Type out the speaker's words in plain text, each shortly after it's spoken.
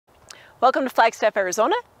Welcome to Flagstaff,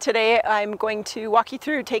 Arizona. Today I'm going to walk you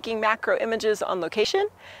through taking macro images on location.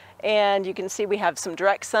 And you can see we have some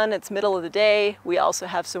direct sun, it's middle of the day. We also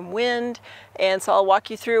have some wind. And so I'll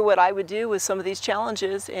walk you through what I would do with some of these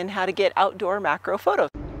challenges and how to get outdoor macro photos.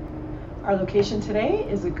 Our location today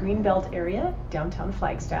is a greenbelt area, downtown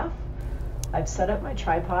Flagstaff. I've set up my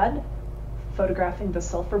tripod, photographing the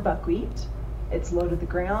sulfur buckwheat. It's low to the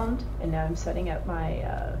ground, and now I'm setting up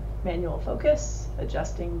my manual focus,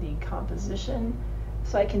 adjusting the composition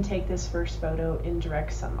so I can take this first photo in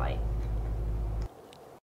direct sunlight.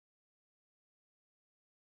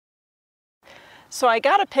 So I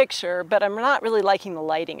got a picture, but I'm not really liking the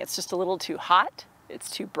lighting. It's just a little too hot.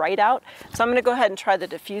 It's too bright out. So I'm going to go ahead and try the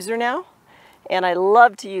diffuser now. And I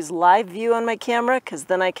love to use live view on my camera because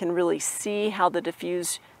then I can really see how the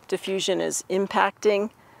diffusion is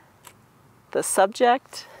impacting the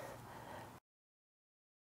subject.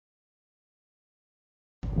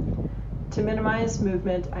 To minimize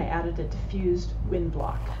movement, I added a diffused wind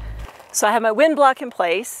block. So I have my wind block in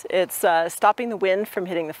place. It's stopping the wind from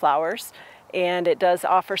hitting the flowers, and it does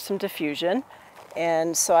offer some diffusion.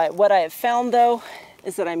 And so what I have found though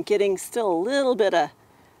is that I'm getting still a little bit of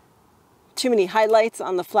too many highlights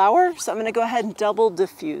on the flower. So I'm going to go ahead and double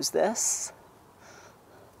diffuse this.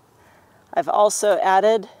 I've also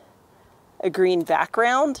added a green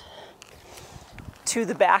background to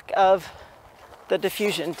the back of the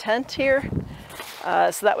diffusion tent here,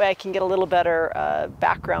 so that way I can get a little better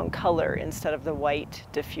background color instead of the white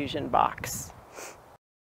diffusion box.